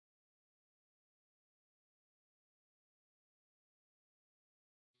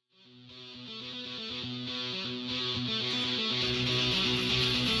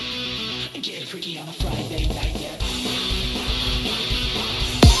freaky on a Friday night, yeah.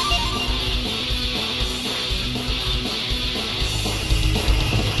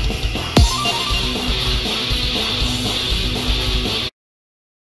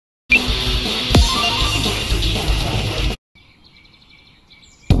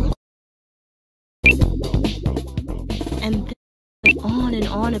 And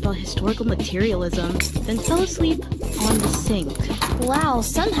on about historical materialism, then fell asleep on the sink. Wow,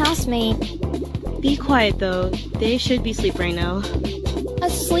 some housemate. Be quiet though, they should be asleep right now.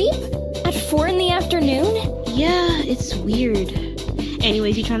 Asleep? At 4 in the afternoon? Yeah, it's weird.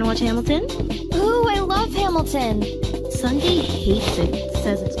 Anyways, you trying to watch Hamilton? Ooh, I love Hamilton. Sunday hates it,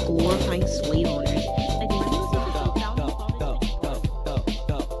 says it's glorifying slave owners.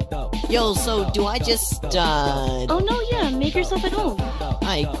 Yo, so do I just, Oh no, yeah, make yourself at home.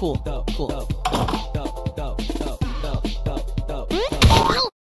 Alright, cool.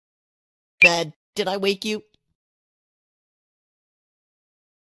 Bed, did I wake you?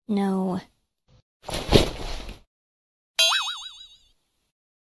 No.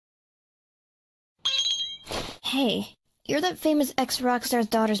 Hey, you're that famous ex-rockstar's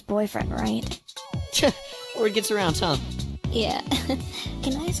daughter's boyfriend, right? Word gets around, huh? Yeah.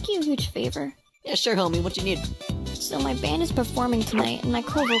 Can I ask you a huge favor? Yeah, sure, homie, what you need? So my band is performing tonight, and my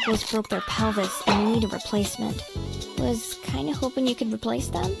co-vocals broke their pelvis, and we need a replacement. Was kinda hoping you could replace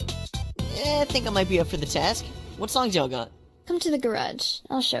them? Yeah, I think I might be up for the task. What songs y'all got? Come to the garage.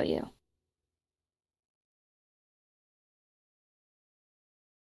 I'll show you.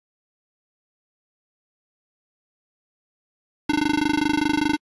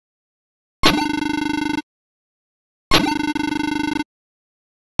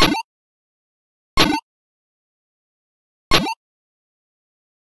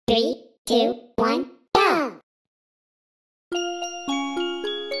 Three, two, one, go!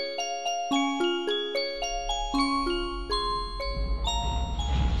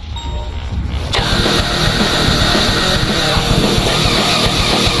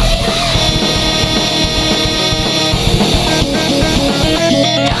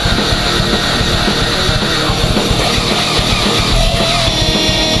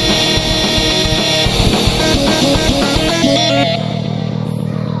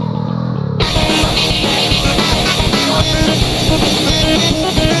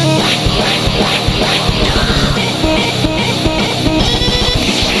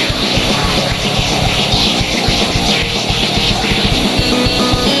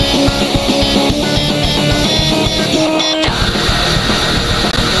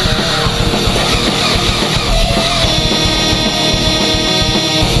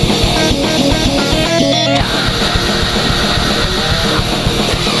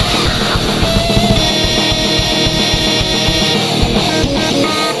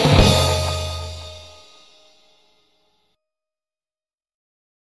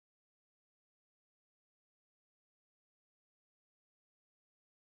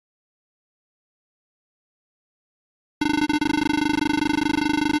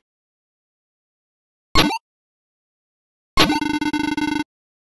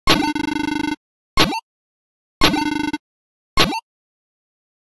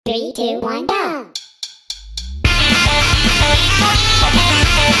 Three, two, one, go!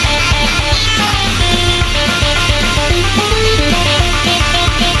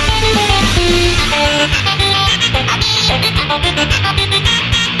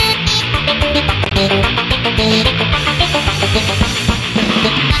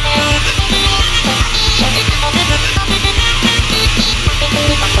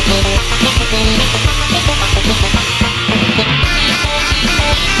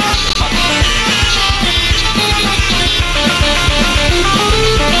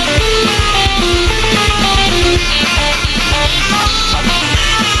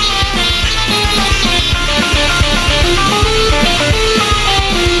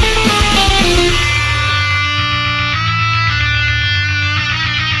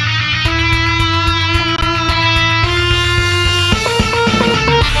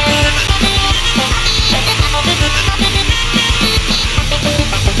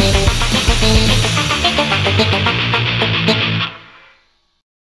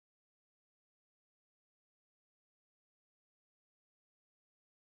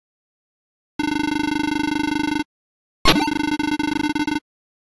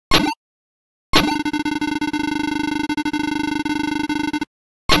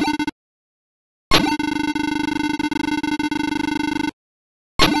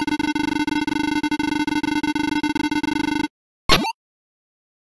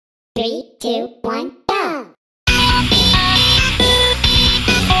 Three, two, one, go!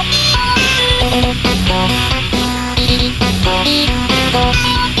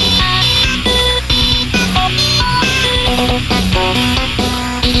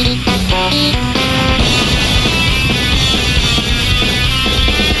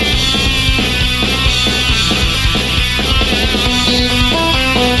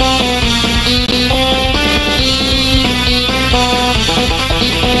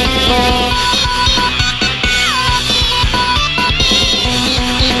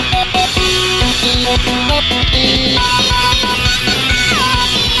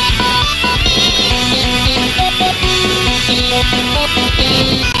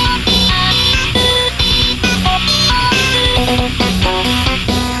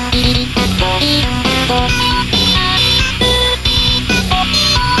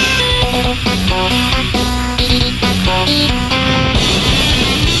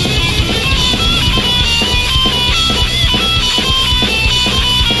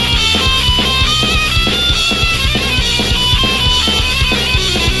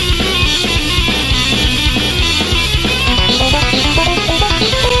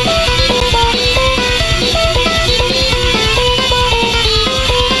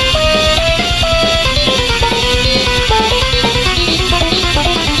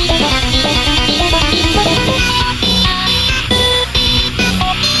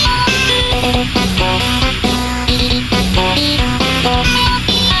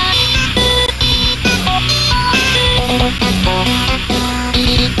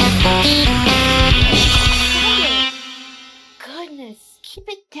 Keep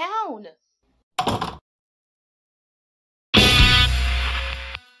it down.